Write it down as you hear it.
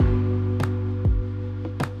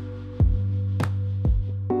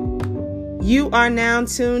You are now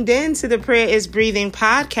tuned in to the Prayer is Breathing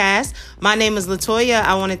podcast. My name is Latoya.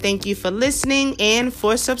 I want to thank you for listening and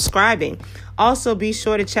for subscribing. Also, be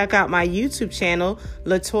sure to check out my YouTube channel,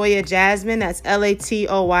 Latoya Jasmine. That's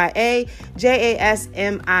Latoya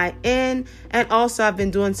Jasmin. And also, I've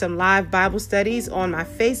been doing some live Bible studies on my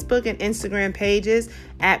Facebook and Instagram pages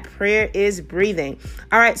at Prayer is Breathing.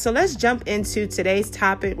 All right, so let's jump into today's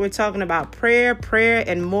topic. We're talking about prayer,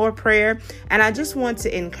 and more prayer. And I just want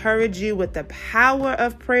to encourage you with the power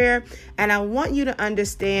of prayer. And I want you to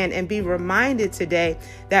understand and be reminded today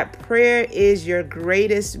that prayer is your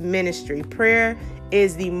greatest ministry. Prayer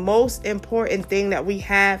is the most important thing that we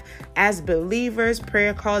have as believers.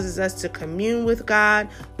 Prayer causes us to commune with God.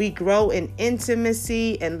 We grow in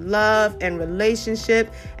intimacy and love and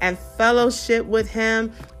relationship and fellowship with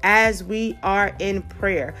Him as we are in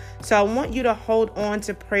prayer. So I want you to hold on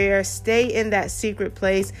to prayer. Stay in that secret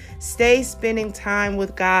place. Stay spending time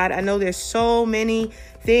with God. I know there's so many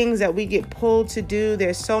things that we get pulled to do.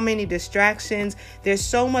 There's so many distractions. There's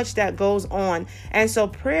so much that goes on. And so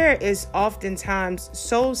prayer is oftentimes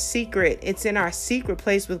so secret. It's in our secret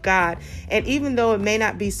place with God. And even though it may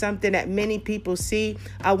not be something that many people see,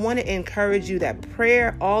 I want to encourage you that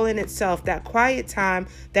prayer all in itself, that quiet time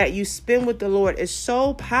that you spend with the Lord, is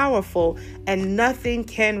so powerful and nothing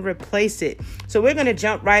can replace it. So we're going to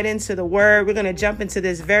jump right into the word. We're going to jump into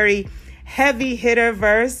this very heavy hitter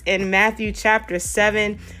verse in Matthew chapter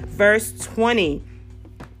 7, verse 20.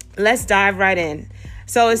 Let's dive right in.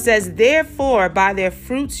 So it says, "Therefore, by their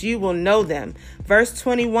fruits you will know them." Verse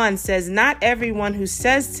 21 says, "Not everyone who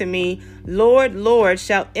says to me, 'Lord, Lord,'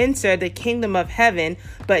 shall enter the kingdom of heaven,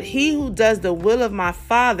 but he who does the will of my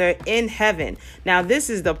Father in heaven." Now, this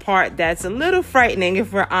is the part that's a little frightening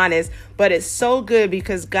if we're honest, but it's so good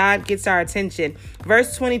because God gets our attention.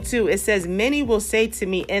 Verse 22, it says, "Many will say to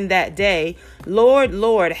me in that day, 'Lord,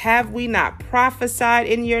 Lord, have we not prophesied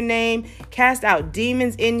in your name, cast out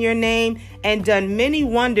demons in your name, and done many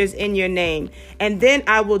wonders in your name?' And then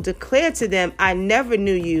I will declare to them, 'I never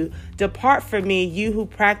knew you. Depart from me, you who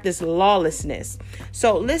practice lawlessness.'"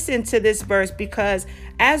 So listen to this verse, because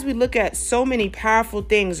as we look at so many powerful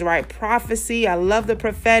things, right? Prophecy, I love the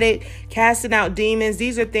prophetic, casting out demons.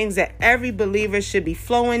 These are things that every believer should be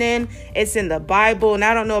flowing in. It's in the Bible. And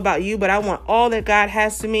I don't know about you, but I want all that God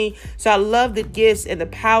has to me. So I love the gifts and the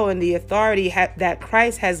power and the authority that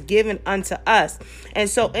Christ has given unto us. And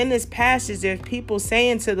so in this passage, there's people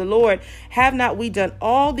saying to the Lord, "Have not we done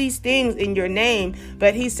all these things in your name?"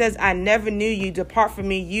 But He says, "I never knew you. Depart from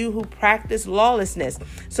me, you who practice lawlessness."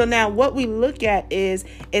 So now what we look at is,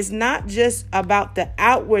 it's not just about the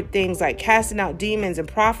outward things like casting out demons and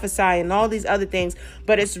prophesying and all these other things,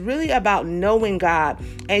 but it's really about knowing God.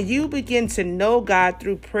 And you begin to know God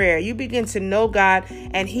through prayer. You begin to know God,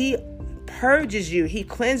 and He purges you. He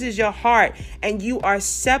cleanses your heart, and you are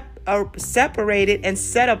separated and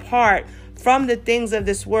set apart from the things of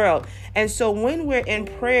this world. And so when we're in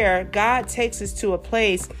prayer, God takes us to a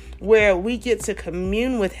place where we get to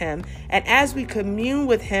commune with Him. And as we commune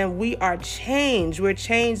with Him, we are changed. We're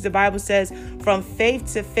changed, the Bible says, from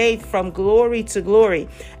faith to faith, from glory to glory.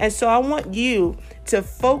 And so I want you to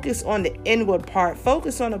focus on the inward part.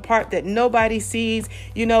 Focus on the part that nobody sees.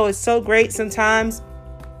 You know, it's so great sometimes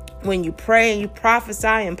when you pray and you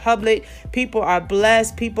prophesy in public, people are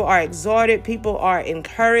blessed, people are exhorted, people are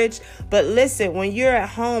encouraged. But listen, when you're at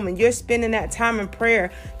home and you're spending that time in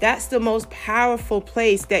prayer, that's the most powerful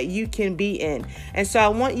place that you can be in. And so I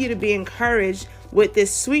want you to be encouraged with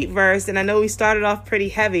this sweet verse. And I know we started off pretty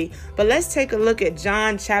heavy, but let's take a look at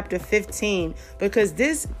John chapter 15, because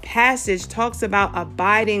this passage talks about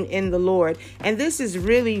abiding in the Lord. And this is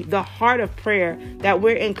really the heart of prayer, that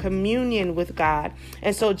we're in communion with God.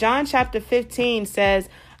 And so John chapter 15 says,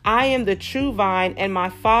 "I am the true vine, and my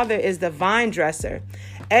Father is the vine dresser.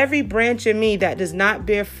 Every branch in me that does not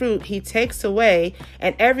bear fruit, He takes away,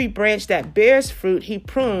 and every branch that bears fruit, He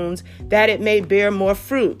prunes, that it may bear more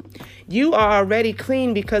fruit. You are already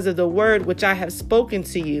clean because of the word which I have spoken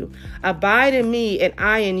to you. Abide in me, and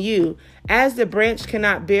I in you. As the branch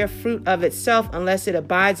cannot bear fruit of itself unless it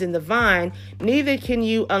abides in the vine, neither can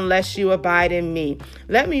you unless you abide in me."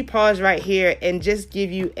 Let me pause right here and just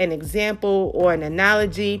give you an example or an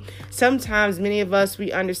analogy. Sometimes many of us,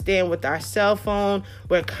 we understand with our cell phone,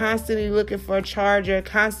 we're constantly looking for a charger,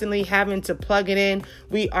 constantly having to plug it in.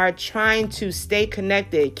 We are trying to stay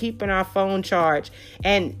connected, keeping our phone charged.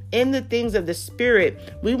 And in the things of the Spirit,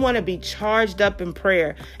 we want to be charged up in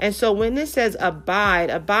prayer. And so when this says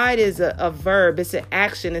abide is a verb. It's an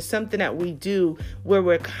action. It's something that we do where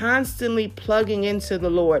we're constantly plugging into the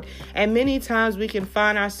Lord. And many times we can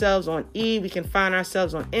find ourselves on E, we can find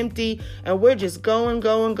ourselves on empty, and we're just going,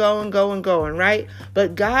 right?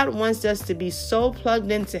 But God wants us to be so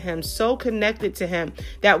plugged into him, so connected to him,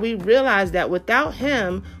 that we realize that without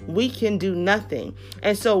him, we can do nothing.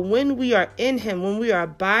 And so when we are in him, when we are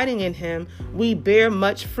abiding in him, we bear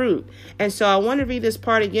much fruit. And so I want to read this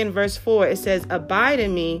part again, verse 4. It says, abide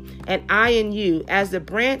in me and I in you, as the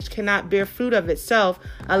branch cannot bear fruit of itself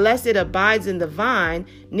unless it abides in the vine,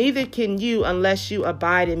 neither can you unless you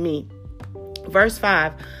abide in me. Verse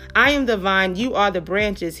 5, I am the vine, you are the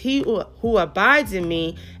branches. He who abides in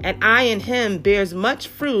me and I in him bears much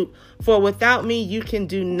fruit, for without me you can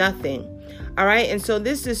do nothing. All right. And so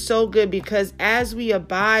this is so good because as we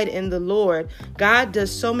abide in the Lord, God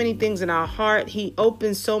does so many things in our heart. He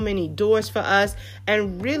opens so many doors for us.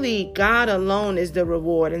 And really, God alone is the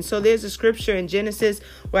reward. And so there's a scripture in Genesis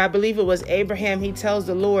where I believe it was Abraham. He tells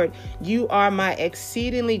the Lord, you are my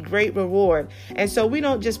exceedingly great reward. And so we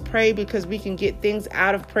don't just pray because we can get things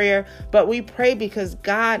out of prayer, but we pray because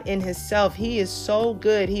God in himself, he is so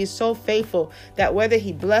good. He is so faithful that whether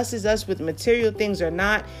he blesses us with material things or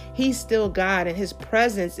not, he's still God and his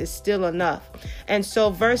presence is still enough. And so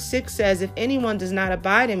verse 6 says, if anyone does not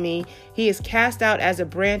abide in me, he is cast out as a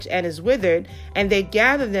branch and is withered, and they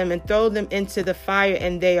gather them and throw them into the fire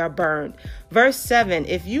and they are burned. Verse 7,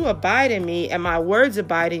 if you abide in me and my words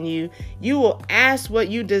abide in you, you will ask what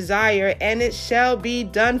you desire and it shall be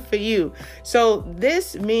done for you. So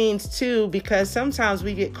this means too, because sometimes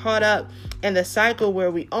we get caught up in the cycle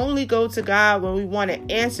where we only go to God when we want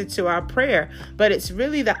an answer to our prayer. But it's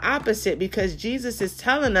really the opposite, because Jesus is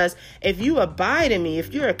telling us, if you abide in me,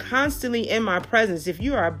 if you are constantly in my presence, if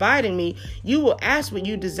you are abiding me, you will ask what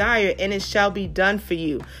you desire and it shall be done for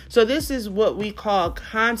you. So this is what we call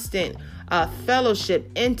constant fellowship,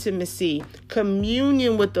 intimacy,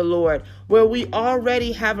 communion with the Lord, where we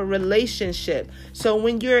already have a relationship. So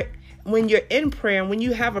when you're in prayer and when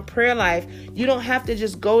you have a prayer life, you don't have to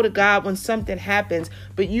just go to God when something happens,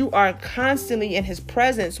 but you are constantly in his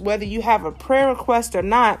presence, whether you have a prayer request or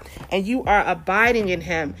not, and you are abiding in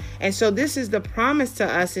him. And so this is the promise to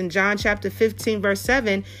us in John chapter 15, verse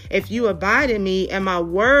 7. If you abide in me and my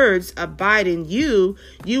words abide in you,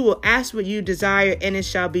 you will ask what you desire and it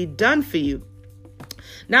shall be done for you.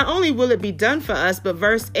 Not only will it be done for us, but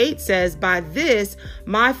verse 8 says, by this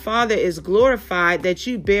my Father is glorified, that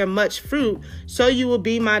you bear much fruit, so you will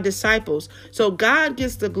be my disciples. So God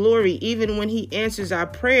gets the glory even when he answers our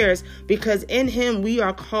prayers, because in him we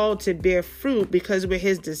are called to bear fruit because we're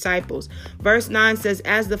his disciples. Verse 9 says,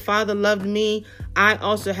 as the Father loved me, I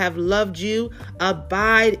also have loved you.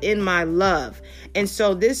 Abide in my love. And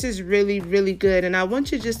so this is really, really good. And I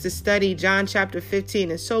want you just to study John chapter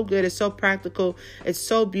 15. It's so good. It's so practical. It's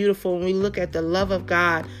so beautiful when we look at the love of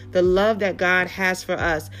God, the love that God has for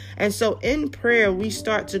us. And so in prayer, we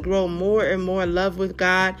start to grow more and more in love with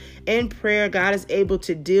God. In prayer, God is able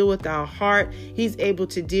to deal with our heart. He's able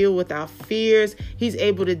to deal with our fears. He's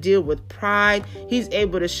able to deal with pride. He's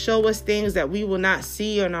able to show us things that we will not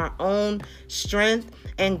see on our own strength.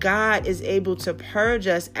 And God is able to purge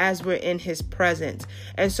us as we're in his presence.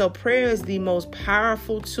 And so prayer is the most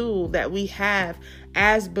powerful tool that we have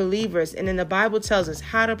as believers. And then the Bible tells us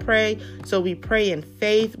how to pray. So we pray in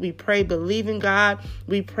faith. We pray believing God.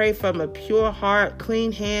 We pray from a pure heart,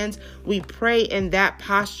 clean hands. We pray in that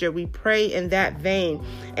posture. We pray in that vein.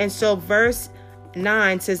 And so verse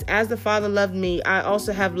 9 says, as the Father loved me, I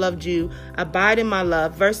also have loved you. Abide in my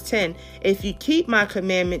love. Verse 10, if you keep my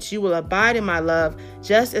commandments, you will abide in my love,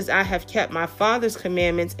 just as I have kept my Father's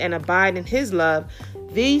commandments and abide in his love.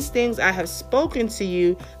 These things I have spoken to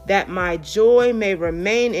you, that my joy may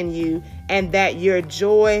remain in you and that your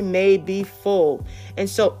joy may be full. And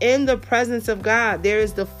so in the presence of God, there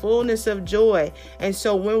is the fullness of joy. And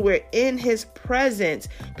so when we're in his presence,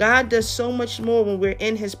 God does so much more when we're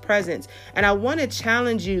in his presence. And I want to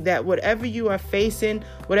challenge you that whatever you are facing,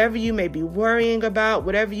 whatever you may be worrying about,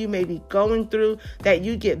 whatever you may be going through, that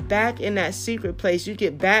you get back in that secret place. You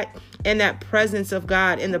get back in that presence of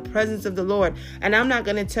God, in the presence of the Lord. And I'm not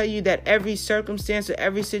going to tell you that every circumstance or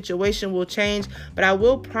every situation will change, but I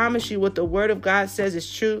will promise you what the word of God says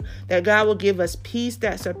is true, that God will give us peace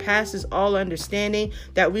that surpasses all understanding,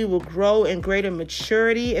 that we will grow in greater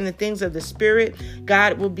maturity in the things of the Spirit.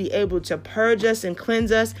 God will be able to purge us and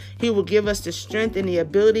cleanse us. He will give us the strength and the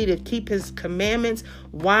ability to keep his commandments.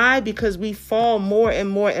 Why? Because we fall more and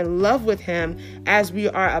more in love with him as we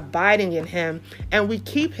are abiding in him, and we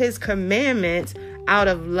keep his commandments out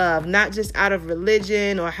of love, not just out of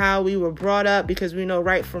religion or how we were brought up because we know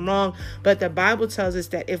right from wrong. But the Bible tells us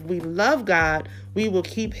that if we love God, we will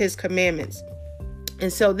keep his commandments.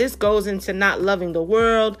 And so this goes into not loving the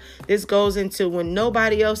world. This goes into when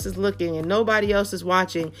nobody else is looking and nobody else is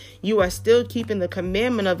watching, you are still keeping the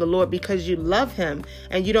commandment of the Lord because you love him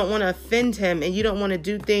and you don't want to offend him and you don't want to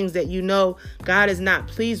do things that you know God is not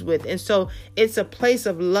pleased with. And so it's a place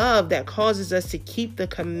of love that causes us to keep the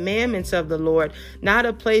commandments of the Lord, not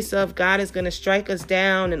a place of God is going to strike us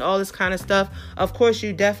down and all this kind of stuff. Of course,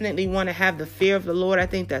 you definitely want to have the fear of the Lord. I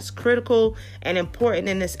think that's critical and important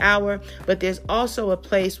in this hour. But there's also a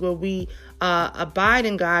place where we abide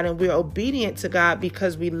in God and we're obedient to God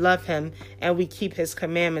because we love him and we keep his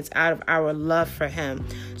commandments out of our love for him.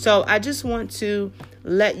 So I just want to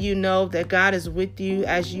let you know that God is with you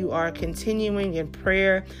as you are continuing in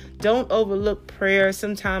prayer. Don't overlook prayer.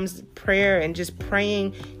 Sometimes prayer and just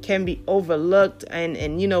praying can be overlooked.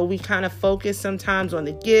 And you know, we kind of focus sometimes on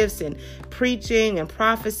the gifts and preaching and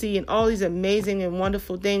prophecy and all these amazing and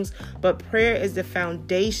wonderful things. But prayer is the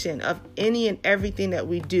foundation of any and everything that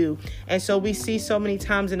we do. And so we see so many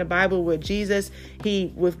times in the Bible where Jesus,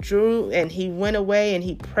 he withdrew and he went away and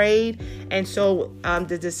he prayed. And so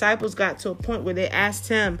the disciples got to a point where they asked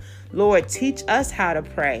him, Lord, teach us how to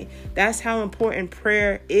pray. That's how important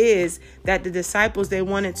prayer is, that the disciples, they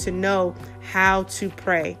wanted to know how to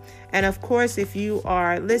pray. And of course, if you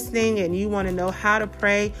are listening and you want to know how to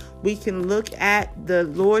pray, we can look at the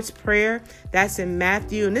Lord's Prayer. That's in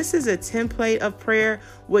Matthew. And this is a template of prayer,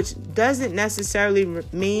 which doesn't necessarily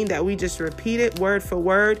mean that we just repeat it word for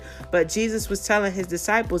word. But Jesus was telling his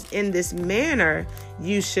disciples, in this manner,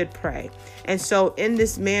 you should pray. And so in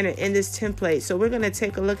this manner, in this template, so we're going to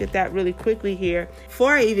take a look at that really quickly here.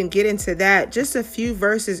 Before I even get into that, just a few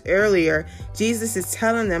verses earlier, Jesus is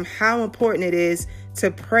telling them how important it is to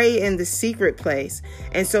pray in the secret place.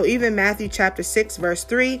 And so even Matthew chapter 6, verse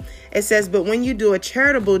 3, it says, but when you do a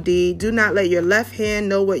charitable deed, do not let your left hand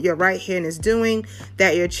know what your right hand is doing,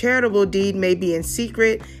 that your charitable deed may be in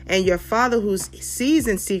secret, and your Father who sees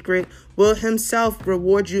in secret will himself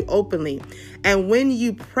reward you openly. And when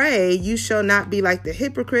you pray, you shall not be like the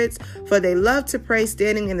hypocrites, for they love to pray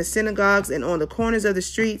standing in the synagogues and on the corners of the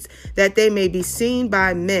streets, that they may be seen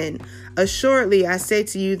by men. Assuredly, I say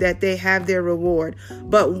to you that they have their reward.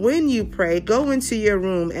 But when you pray, go into your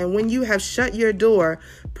room, and when you have shut your door,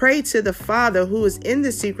 pray to the Father who is in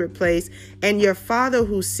the secret place, and your Father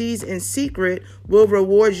who sees in secret will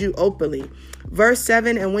reward you openly. Verse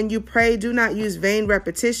 7, and when you pray, do not use vain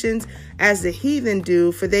repetitions as the heathen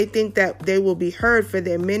do, for they think that they will be heard for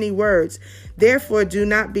their many words. Therefore, do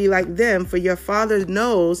not be like them, for your Father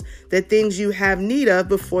knows the things you have need of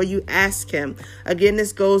before you ask him. Again,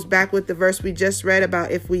 this goes back with the verse we just read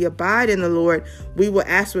about if we abide in the Lord, we will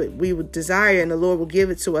ask what we would desire, and the Lord will give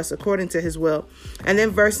it to us according to his will. And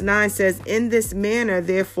then verse 9 says, in this manner,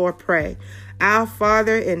 therefore, pray. Our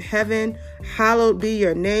Father in heaven, hallowed be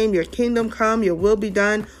your name. Your kingdom come, your will be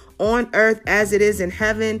done on earth as it is in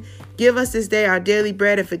heaven. Give us this day our daily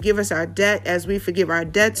bread, and forgive us our debt as we forgive our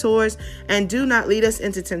debtors. And do not lead us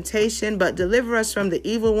into temptation, but deliver us from the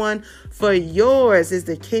evil one. For yours is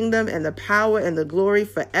the kingdom and the power and the glory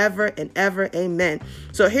forever and ever. Amen.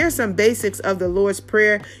 So here's some basics of the Lord's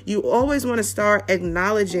Prayer. You always want to start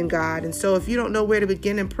acknowledging God. And so if you don't know where to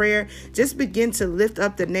begin in prayer, just begin to lift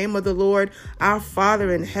up the name of the Lord. Our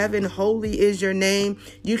Father in heaven, holy is your name.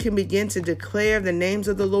 You can begin to declare the names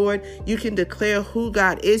of the Lord. You can declare who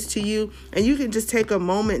God is to you, and you can just take a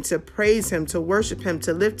moment to praise him, to worship him,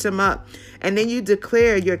 to lift him up. And then you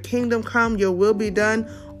declare, your kingdom come, your will be done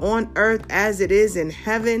on earth as it is in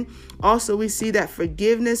heaven. Also, we see that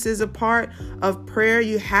forgiveness is a part of prayer.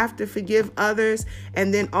 You have to forgive others.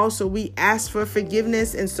 And then also we ask for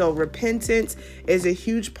forgiveness. And so repentance is a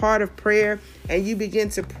huge part of prayer. And you begin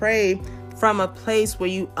to pray from a place where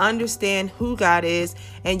you understand who God is,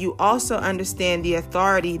 and you also understand the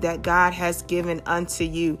authority that God has given unto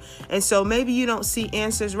you. And so maybe you don't see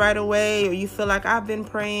answers right away, or you feel like I've been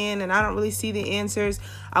praying and I don't really see the answers.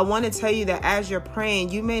 I want to tell you that as you're praying,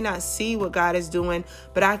 you may not see what God is doing,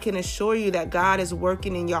 but I can assure you that God is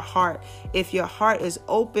working in your heart. If your heart is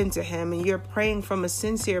open to him and you're praying from a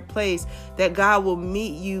sincere place, that God will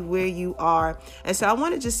meet you where you are. And so I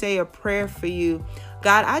want to just say a prayer for you.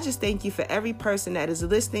 God, I just thank you for every person that is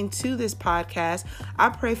listening to this podcast. I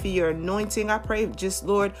pray for your anointing. I pray just,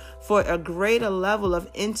 Lord, for a greater level of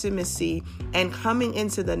intimacy and coming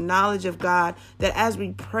into the knowledge of God, that as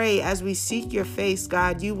we pray, as we seek your face,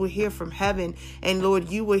 God, you will hear from heaven. And Lord,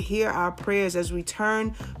 you will hear our prayers as we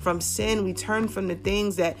turn from sin. We turn from the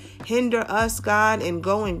things that hinder us, God, and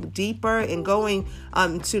going deeper and going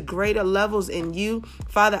to greater levels in you.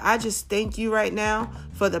 Father, I just thank you right now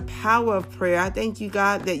for the power of prayer. I thank you,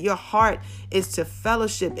 God, that your heart is to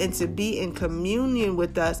fellowship and to be in communion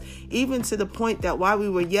with us, even to the point that while we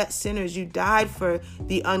were yet sinners, you died for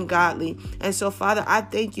the ungodly. And so, Father, I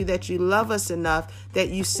thank you that you love us enough that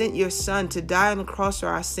you sent your son to die on the cross for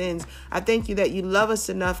our sins. I thank you that you love us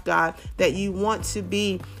enough, God, that you want to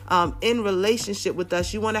be in relationship with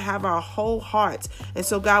us. You want to have our whole hearts. And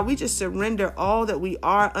so, God, we just surrender all that we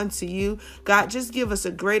are unto you. God, just give us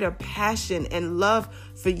a greater passion and love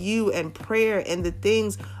for you and prayer and the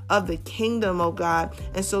things of the kingdom, oh God.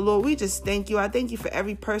 And so, Lord, we just thank you. I thank you for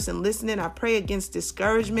every person listening. I pray against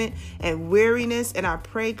discouragement and weariness. And I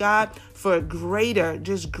pray, God, for greater,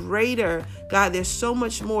 God, there's so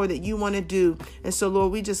much more that you want to do. And so,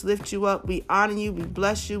 Lord, we just lift you up. We honor you. We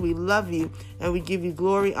bless you. We love you. And we give you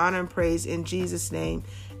glory, honor, and praise in Jesus' name.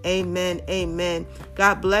 Amen. Amen.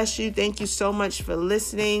 God bless you. Thank you so much for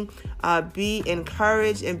listening. Be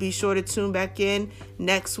encouraged and be sure to tune back in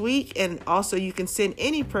next week. And also you can send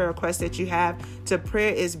any prayer requests that you have to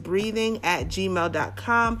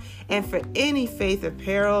prayerisbreathing@gmail.com. And for any faith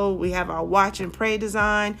apparel, we have our watch and pray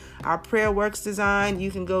design, our prayer works design. You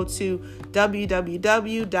can go to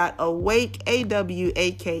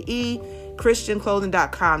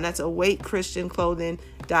www.awake.christianclothing.com. That's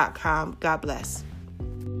awakechristianclothing.com. God bless.